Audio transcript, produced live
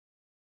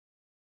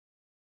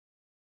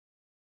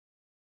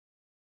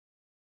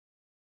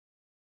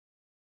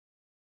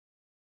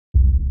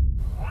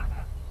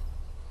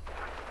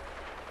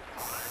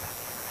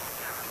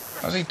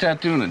Why's he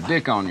tattooing a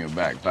dick on your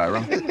back,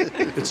 Pyro?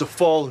 It's a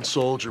fallen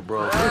soldier,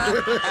 bro.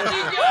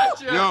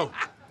 Yo.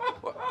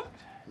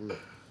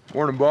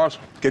 Morning, boss.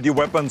 Get your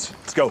weapons.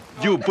 Let's go.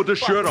 You, put the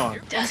shirt on.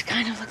 It does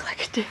kind of look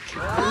like a dick.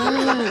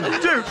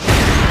 Dude!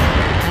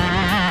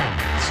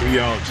 3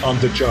 out. On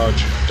the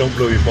charge. Don't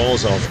blow your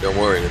balls off. Don't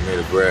worry, they're made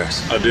of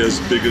brass. Are they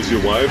as big as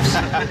your wives?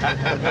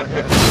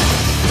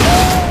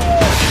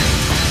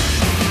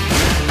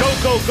 Go,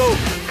 go, go.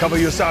 Cover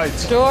your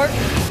sides. Door.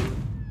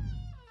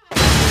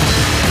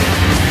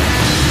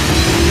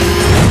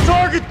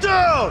 Target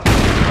down!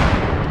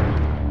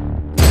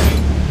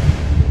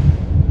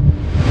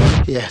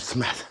 Yeah,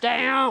 Smith.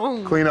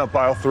 Down. Clean up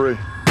aisle 3.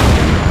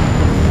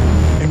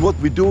 In what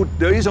we do,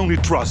 there is only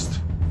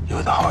trust.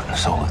 You're the heart and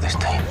soul of this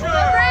team.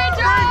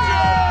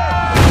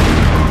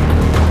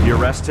 The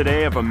arrest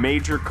today of a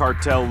major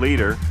cartel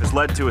leader has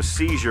led to a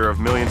seizure of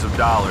millions of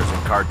dollars in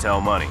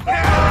cartel money.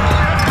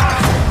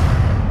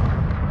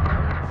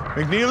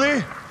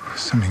 McNeely?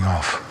 Something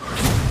off.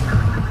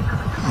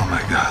 Oh,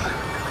 my God.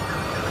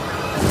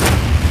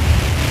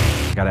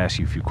 I gotta ask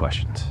you a few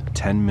questions.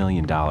 $10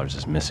 million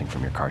is missing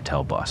from your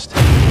cartel bust.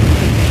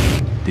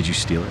 Did you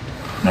steal it?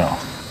 No.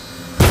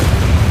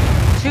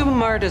 2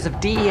 murders of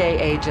DEA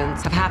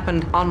agents have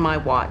happened on my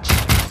watch.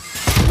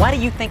 Why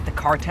do you think the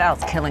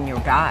cartel's killing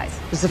your guys?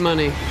 It's the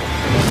money.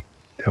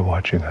 They're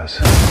watching us.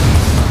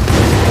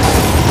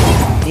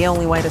 The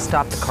only way to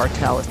stop the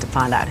cartel is to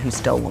find out who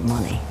stole the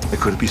money. There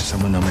could be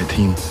someone on my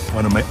team,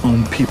 one of my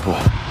own people.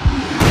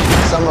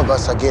 Some of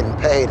us are getting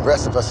paid, the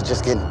rest of us are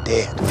just getting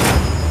dead.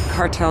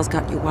 Cartel's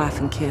got your wife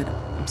and kid.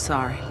 I'm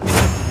sorry.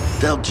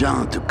 Tell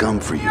John to come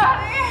for you. Please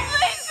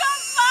come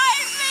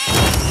find me!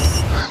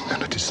 I'm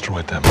gonna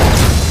destroy them.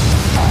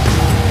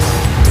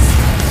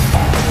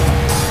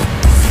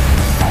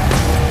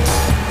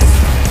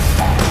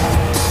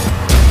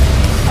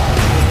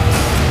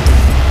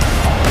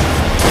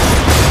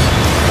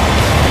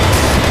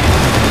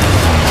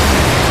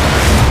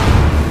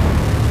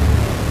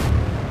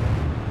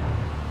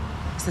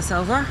 Is this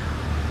over?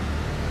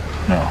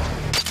 No.